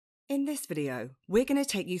In this video, we're going to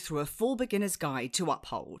take you through a full beginner's guide to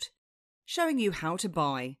Uphold, showing you how to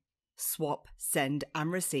buy, swap, send and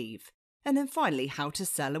receive, and then finally how to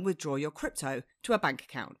sell and withdraw your crypto to a bank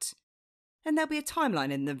account. And there'll be a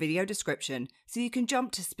timeline in the video description so you can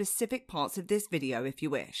jump to specific parts of this video if you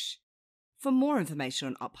wish. For more information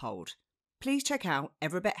on Uphold, please check out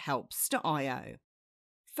everybithelps.io.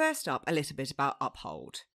 First up, a little bit about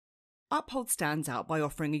Uphold. Uphold stands out by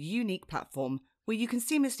offering a unique platform where you can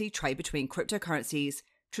seamlessly trade between cryptocurrencies,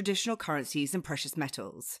 traditional currencies and precious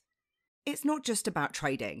metals. It's not just about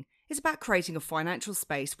trading, it's about creating a financial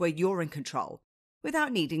space where you're in control,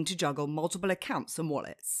 without needing to juggle multiple accounts and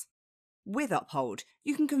wallets. With Uphold,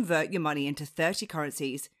 you can convert your money into 30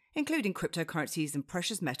 currencies, including cryptocurrencies and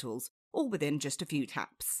precious metals, all within just a few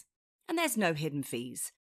taps. And there's no hidden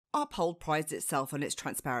fees. Uphold prides itself on its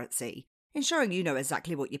transparency, ensuring you know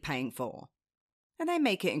exactly what you're paying for. And they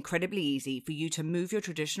make it incredibly easy for you to move your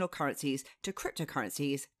traditional currencies to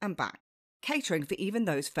cryptocurrencies and back, catering for even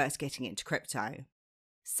those first getting into crypto.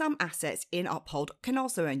 Some assets in Uphold can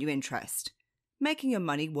also earn you interest, making your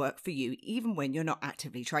money work for you even when you're not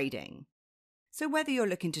actively trading. So whether you're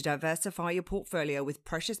looking to diversify your portfolio with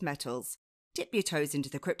precious metals, dip your toes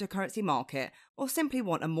into the cryptocurrency market, or simply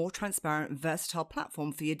want a more transparent and versatile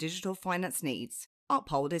platform for your digital finance needs,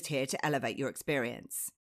 Uphold is here to elevate your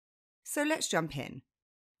experience. So let's jump in.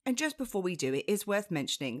 And just before we do, it is worth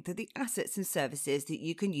mentioning that the assets and services that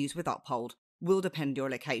you can use with Uphold will depend on your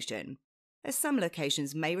location, as some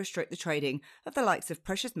locations may restrict the trading of the likes of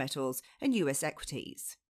precious metals and US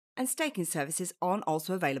equities. And staking services aren't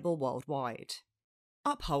also available worldwide.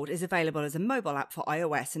 Uphold is available as a mobile app for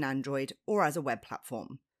iOS and Android or as a web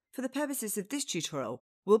platform. For the purposes of this tutorial,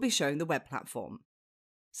 we'll be showing the web platform.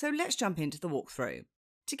 So let's jump into the walkthrough.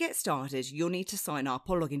 To get started, you'll need to sign up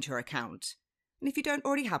or log into your account. And if you don't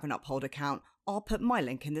already have an Uphold account, I'll put my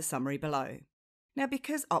link in the summary below. Now,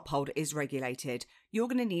 because Uphold is regulated, you're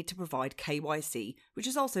going to need to provide KYC, which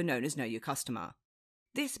is also known as Know Your Customer.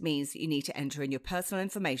 This means that you need to enter in your personal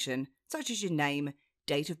information, such as your name,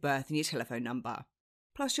 date of birth and your telephone number.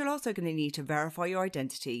 Plus, you're also going to need to verify your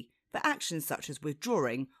identity for actions such as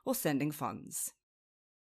withdrawing or sending funds.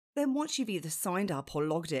 Then once you've either signed up or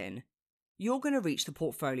logged in, you're going to reach the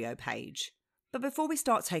portfolio page. But before we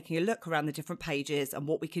start taking a look around the different pages and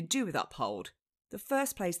what we can do with Uphold, the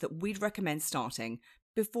first place that we'd recommend starting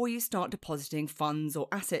before you start depositing funds or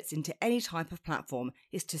assets into any type of platform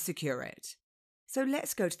is to secure it. So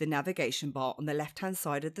let's go to the navigation bar on the left-hand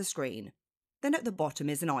side of the screen. Then at the bottom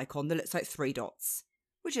is an icon that looks like 3 dots,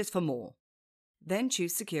 which is for more. Then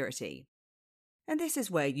choose Security. And this is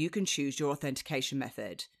where you can choose your authentication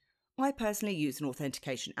method. I personally use an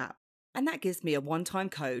authentication app, and that gives me a one-time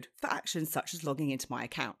code for actions such as logging into my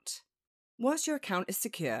account. Once your account is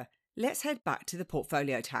secure, let's head back to the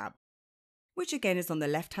Portfolio tab, which again is on the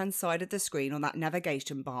left-hand side of the screen on that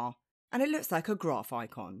navigation bar, and it looks like a graph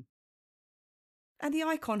icon. And the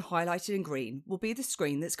icon highlighted in green will be the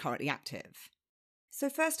screen that's currently active. So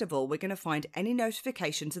first of all, we're going to find any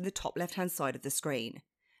notifications in the top left-hand side of the screen,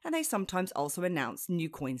 and they sometimes also announce new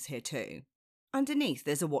coins here too. Underneath,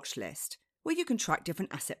 there's a watch list, where you can track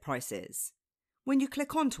different asset prices. When you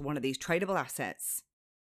click onto one of these tradable assets,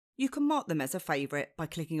 you can mark them as a favourite by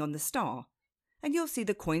clicking on the star, and you'll see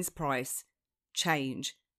the coin's price,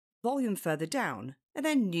 change, volume further down, and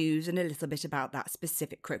then news and a little bit about that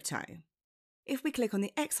specific crypto. If we click on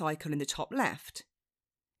the X icon in the top left,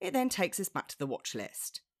 it then takes us back to the watch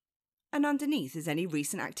list. And underneath is any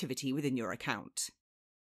recent activity within your account.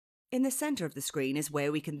 In the centre of the screen is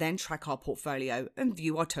where we can then track our portfolio and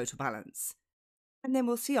view our total balance. And then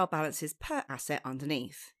we'll see our balances per asset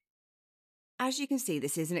underneath. As you can see,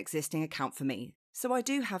 this is an existing account for me, so I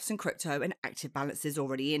do have some crypto and active balances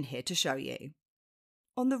already in here to show you.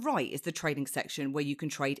 On the right is the trading section where you can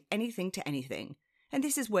trade anything to anything, and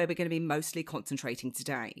this is where we're going to be mostly concentrating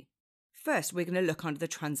today. First, we're going to look under the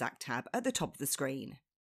Transact tab at the top of the screen.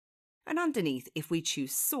 And underneath, if we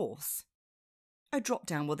choose Source, a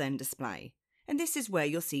drop-down will then display, and this is where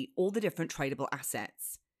you'll see all the different tradable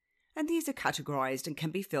assets. And these are categorised and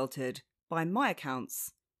can be filtered by my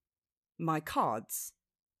accounts, my cards,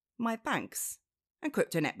 my banks, and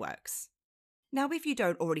crypto networks. Now, if you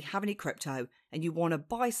don't already have any crypto and you want to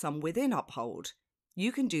buy some within Uphold,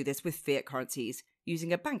 you can do this with fiat currencies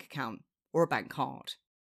using a bank account or a bank card.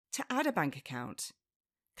 To add a bank account,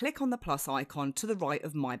 click on the plus icon to the right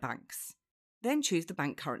of My Banks. Then choose the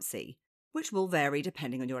bank currency, which will vary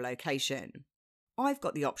depending on your location. I've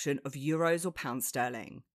got the option of euros or pound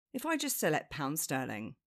sterling. If I just select pound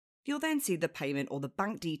sterling, you'll then see the payment or the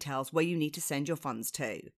bank details where you need to send your funds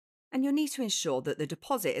to. And you'll need to ensure that the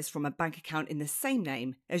deposit is from a bank account in the same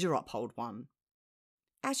name as your Uphold one.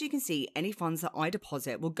 As you can see, any funds that I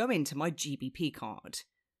deposit will go into my GBP card.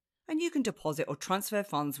 And you can deposit or transfer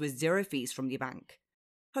funds with 0 fees from your bank.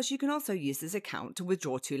 Plus, you can also use this account to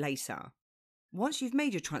withdraw to later. Once you've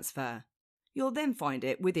made your transfer, you'll then find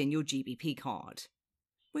it within your GBP card,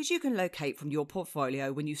 which you can locate from your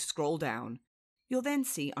portfolio. When you scroll down, you'll then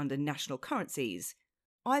see under National Currencies,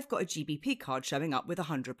 I've got a GBP card showing up with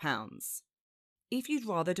 £100. If you'd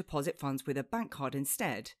rather deposit funds with a bank card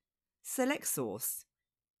instead, select Source,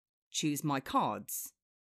 choose My Cards,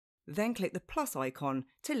 then click the plus icon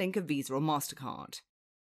to link a Visa or MasterCard.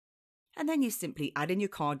 And then you simply add in your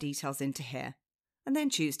card details into here, and then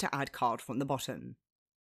choose to add card from the bottom.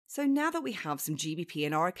 So now that we have some GBP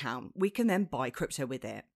in our account, we can then buy crypto with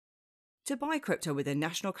it. To buy crypto with a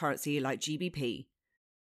national currency like GBP,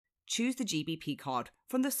 choose the GBP card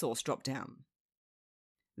from the Source drop-down.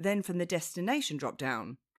 Then from the Destination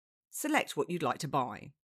drop-down, select what you'd like to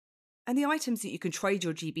buy. And the items that you can trade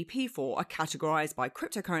your GBP for are categorised by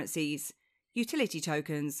cryptocurrencies, utility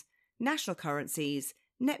tokens, national currencies,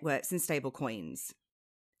 networks and stablecoins.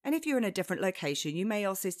 And if you're in a different location, you may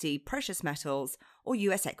also see precious metals or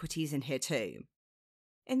US equities in here too.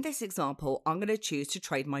 In this example, I'm going to choose to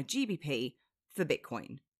trade my GBP for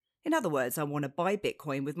Bitcoin. In other words, I want to buy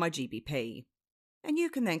Bitcoin with my GBP. And you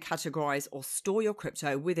can then categorise or store your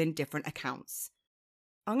crypto within different accounts.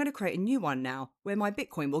 I'm going to create a new one now where my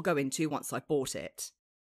Bitcoin will go into once I've bought it.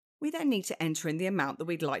 We then need to enter in the amount that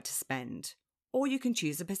we'd like to spend, or you can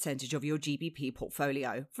choose a percentage of your GBP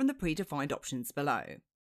portfolio from the predefined options below.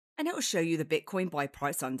 And it will show you the Bitcoin buy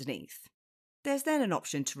price underneath. There's then an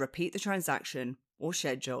option to repeat the transaction or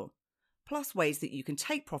schedule, plus ways that you can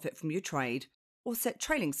take profit from your trade or set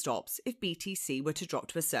trailing stops if BTC were to drop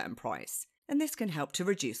to a certain price, and this can help to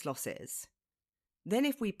reduce losses. Then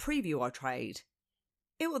if we preview our trade,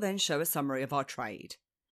 it will then show a summary of our trade,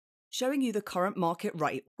 showing you the current market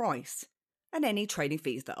rate price and any trading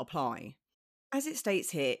fees that apply. As it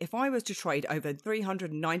states here, if I was to trade over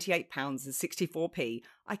 £398.64,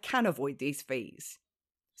 I can avoid these fees.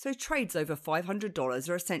 So trades over $500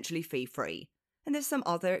 are essentially fee-free, and there's some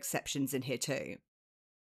other exceptions in here too.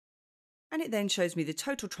 And it then shows me the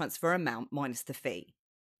total transfer amount minus the fee.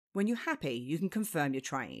 When you're happy, you can confirm your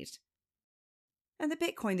trade. And the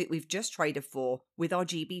Bitcoin that we've just traded for with our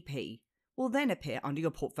GBP will then appear under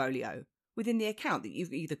your portfolio within the account that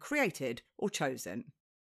you've either created or chosen.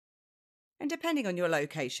 And depending on your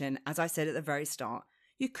location, as I said at the very start,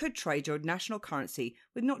 you could trade your national currency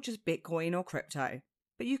with not just Bitcoin or crypto,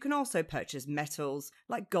 but you can also purchase metals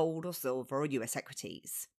like gold or silver or US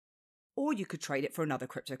equities. Or you could trade it for another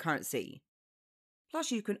cryptocurrency.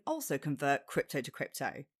 Plus, you can also convert crypto to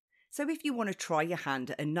crypto. So if you want to try your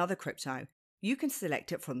hand at another crypto, you can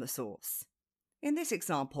select it from the source. In this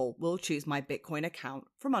example, we'll choose my Bitcoin account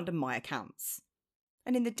from under My Accounts.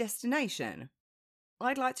 And in the destination,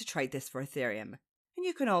 I'd like to trade this for Ethereum, and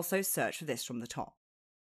you can also search for this from the top.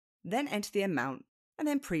 Then enter the amount and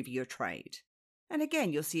then preview your trade. And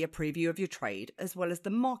again, you'll see a preview of your trade as well as the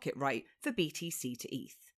market rate for BTC to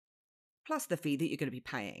ETH, plus the fee that you're going to be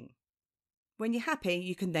paying. When you're happy,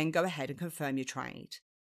 you can then go ahead and confirm your trade.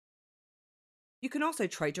 You can also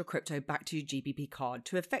trade your crypto back to your GBP card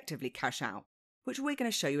to effectively cash out, which we're going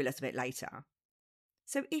to show you a little bit later.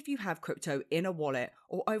 So if you have crypto in a wallet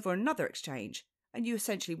or over another exchange, and you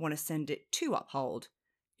essentially want to send it to Uphold,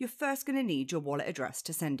 you're first going to need your wallet address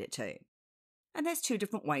to send it to. And there's 2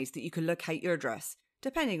 different ways that you can locate your address,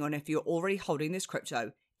 depending on if you're already holding this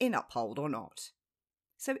crypto in Uphold or not.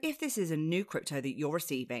 So if this is a new crypto that you're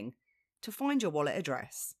receiving, to find your wallet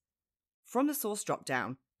address, from the source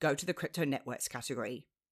drop-down, go to the Crypto Networks category,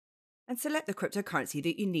 and select the cryptocurrency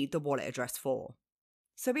that you need the wallet address for.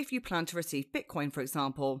 So if you plan to receive Bitcoin, for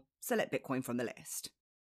example, select Bitcoin from the list.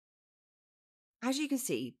 As you can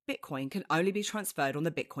see, Bitcoin can only be transferred on the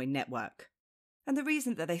Bitcoin network. And the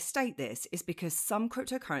reason that they state this is because some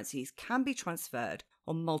cryptocurrencies can be transferred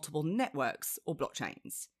on multiple networks or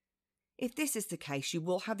blockchains. If this is the case, you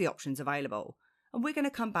will have the options available, and we're going to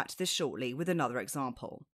come back to this shortly with another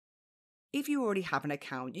example. If you already have an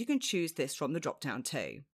account, you can choose this from the drop-down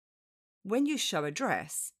too. When you show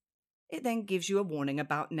address, it then gives you a warning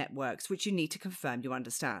about networks which you need to confirm you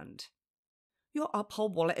understand. Your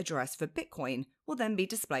Uphold wallet address for Bitcoin will then be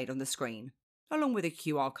displayed on the screen, along with a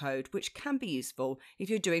QR code which can be useful if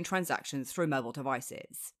you're doing transactions through mobile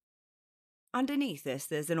devices. Underneath this,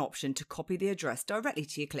 there's an option to copy the address directly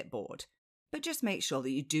to your clipboard, but just make sure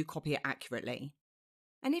that you do copy it accurately.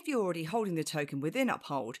 And if you're already holding the token within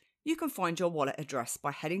Uphold, you can find your wallet address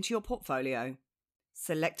by heading to your portfolio,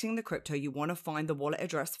 selecting the crypto you want to find the wallet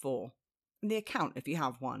address for, and the account if you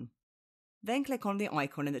have one. Then click on the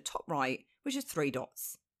icon in the top right, which is 3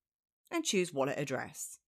 dots, and choose Wallet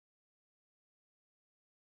Address.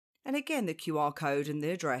 And again, the QR code and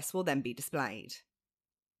the address will then be displayed.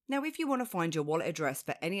 Now, if you want to find your wallet address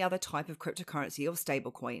for any other type of cryptocurrency or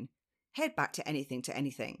stablecoin, head back to Anything to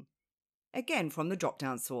Anything. Again, from the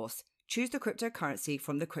drop-down source, choose the cryptocurrency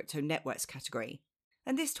from the Crypto Networks category.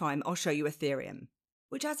 And this time, I'll show you Ethereum,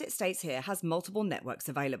 which as it states here, has multiple networks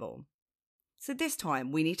available. So this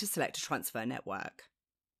time, we need to select a transfer network.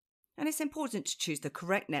 And it's important to choose the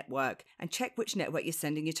correct network and check which network you're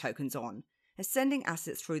sending your tokens on, as sending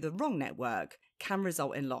assets through the wrong network can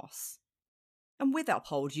result in loss. And with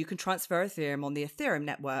Uphold, you can transfer Ethereum on the Ethereum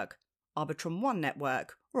network, Arbitrum One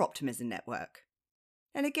network, or Optimism network.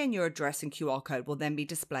 And again, your address and QR code will then be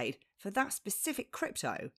displayed for that specific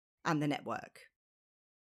crypto and the network.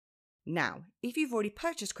 Now, if you've already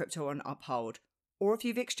purchased crypto on Uphold, or if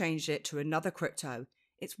you've exchanged it to another crypto,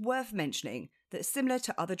 it's worth mentioning that similar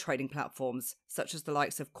to other trading platforms, such as the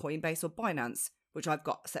likes of Coinbase or Binance, which I've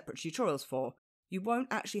got separate tutorials for, you won't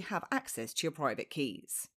actually have access to your private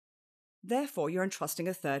keys. Therefore, you're entrusting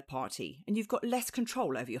a third party, and you've got less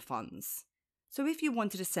control over your funds. So if you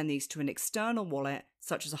wanted to send these to an external wallet,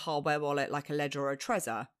 such as a hardware wallet like a Ledger or a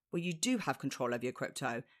Trezor, where you do have control over your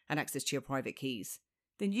crypto and access to your private keys,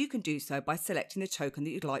 then you can do so by selecting the token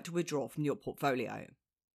that you'd like to withdraw from your portfolio.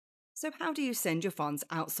 So how do you send your funds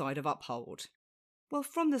outside of Uphold? Well,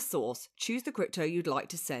 from the source, choose the crypto you'd like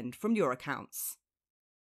to send from your accounts.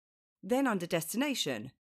 Then under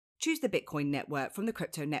Destination, choose the Bitcoin network from the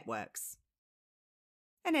crypto networks,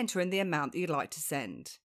 and enter in the amount that you'd like to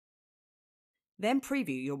send. Then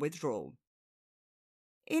preview your withdrawal.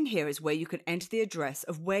 In here is where you can enter the address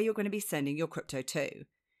of where you're going to be sending your crypto to,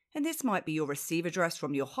 and this might be your receive address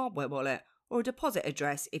from your hardware wallet or a deposit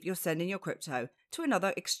address if you're sending your crypto to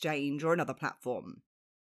another exchange or another platform.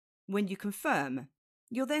 When you confirm,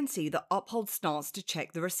 you'll then see that Uphold starts to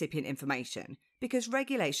check the recipient information because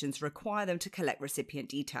regulations require them to collect recipient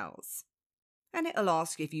details. And it'll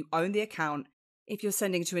ask if you own the account, if you're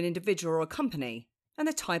sending to an individual or a company, and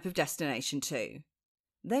the type of destination too.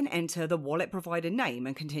 Then enter the wallet provider name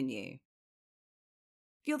and continue.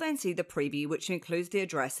 You'll then see the preview, which includes the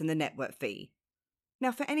address and the network fee.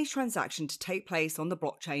 Now, for any transaction to take place on the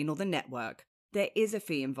blockchain or the network, there is a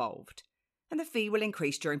fee involved, and the fee will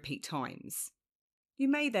increase during peak times. You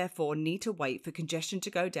may therefore need to wait for congestion to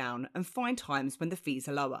go down and find times when the fees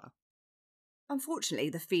are lower. Unfortunately,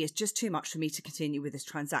 the fee is just too much for me to continue with this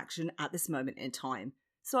transaction at this moment in time,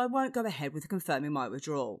 so I won't go ahead with confirming my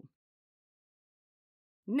withdrawal.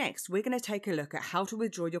 Next, we're going to take a look at how to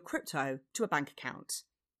withdraw your crypto to a bank account.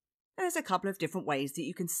 There's a couple of different ways that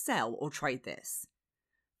you can sell or trade this.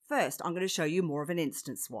 First, I'm going to show you more of an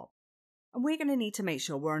instant swap. And we're going to need to make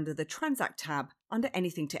sure we're under the Transact tab under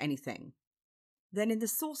Anything to Anything. Then in the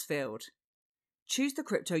source field, choose the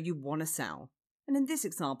crypto you want to sell. And in this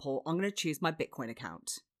example, I'm going to choose my Bitcoin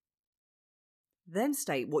account. Then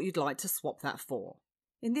state what you'd like to swap that for.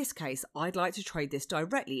 In this case, I'd like to trade this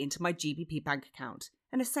directly into my GBP bank account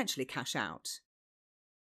and essentially cash out.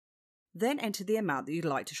 Then enter the amount that you'd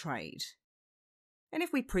like to trade. And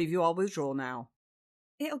if we preview our withdrawal now,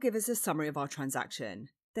 it'll give us a summary of our transaction,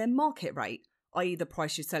 their market rate, i.e. the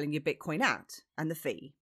price you're selling your Bitcoin at, and the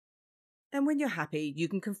fee. And when you're happy, you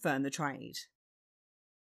can confirm the trade.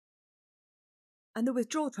 And the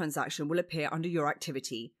withdrawal transaction will appear under your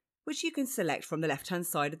activity, which you can select from the left-hand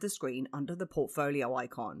side of the screen under the portfolio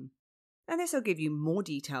icon. And this will give you more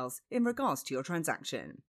details in regards to your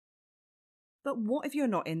transaction. But what if you're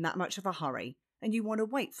not in that much of a hurry and you want to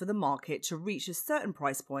wait for the market to reach a certain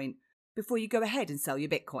price point before you go ahead and sell your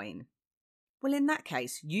Bitcoin? Well, in that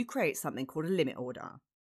case, you create something called a limit order.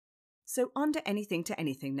 So under Anything to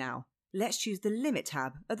Anything now, let's choose the Limit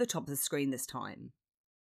tab at the top of the screen this time.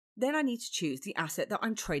 Then I need to choose the asset that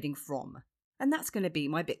I'm trading from, and that's going to be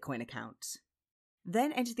my Bitcoin account.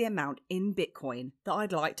 Then enter the amount in Bitcoin that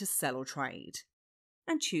I'd like to sell or trade,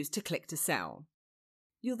 and choose to click to sell.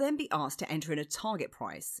 You'll then be asked to enter in a target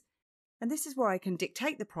price, and this is where I can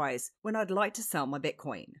dictate the price when I'd like to sell my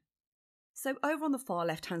Bitcoin. So over on the far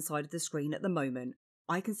left-hand side of the screen at the moment,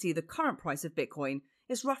 I can see the current price of Bitcoin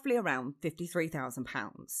is roughly around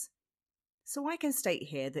 £53,000. So I can state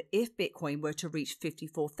here that if Bitcoin were to reach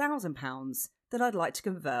 £54,000, then I'd like to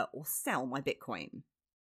convert or sell my Bitcoin.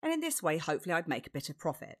 And in this way, hopefully I'd make a bit of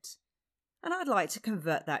profit. And I'd like to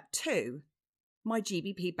convert that to my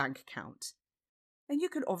GBP bank account. And you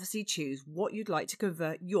can obviously choose what you'd like to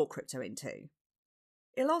convert your crypto into.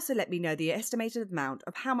 It'll also let me know the estimated amount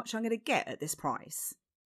of how much I'm going to get at this price.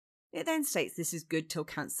 It then states this is good till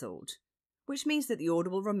cancelled, which means that the order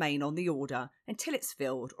will remain on the order until it's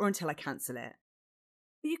filled or until I cancel it.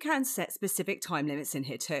 But you can set specific time limits in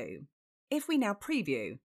here too. If we now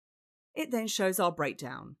preview, it then shows our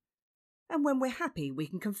breakdown, and when we're happy we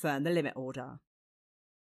can confirm the limit order.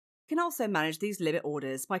 You can also manage these limit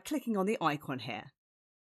orders by clicking on the icon here.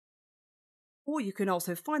 Or you can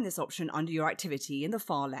also find this option under your activity in the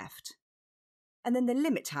far left, and then the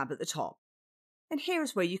Limit tab at the top. And here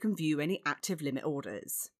is where you can view any active limit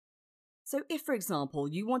orders. So if, for example,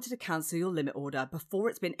 you wanted to cancel your limit order before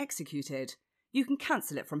it's been executed, you can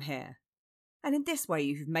cancel it from here. And in this way,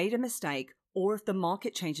 if you've made a mistake or if the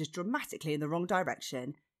market changes dramatically in the wrong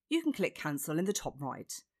direction, you can click Cancel in the top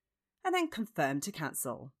right, and then Confirm to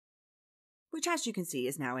cancel, which as you can see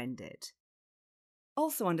is now ended.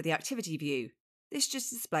 Also under the Activity view, this just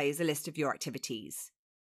displays a list of your activities.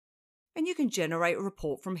 And you can generate a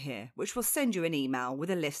report from here, which will send you an email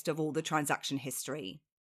with a list of all the transaction history.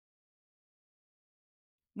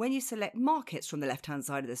 When you select Markets from the left-hand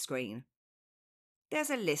side of the screen, there's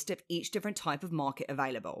a list of each different type of market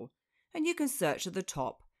available, and you can search at the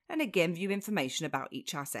top and again view information about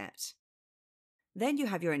each asset. Then you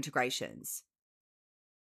have your integrations,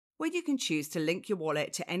 where you can choose to link your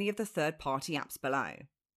wallet to any of the third-party apps below.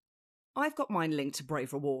 I've got mine linked to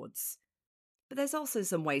Brave Rewards, but there's also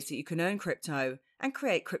some ways that you can earn crypto and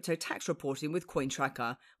create crypto tax reporting with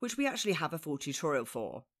CoinTracker, which we actually have a full tutorial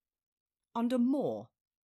for. Under More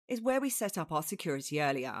is where we set up our security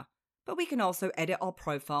earlier, but we can also edit our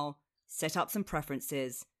profile, set up some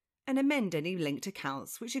preferences, and amend any linked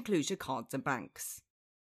accounts, which includes your cards and banks.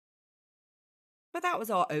 But that was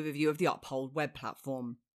our overview of the Uphold web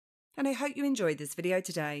platform, and I hope you enjoyed this video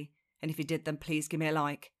today, and if you did then please give me a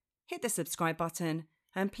like, hit the subscribe button,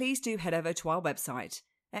 and please do head over to our website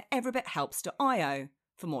at everybithelps.io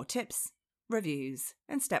for more tips, reviews,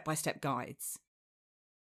 and step-by-step guides.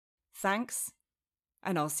 Thanks,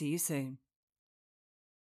 and I'll see you soon.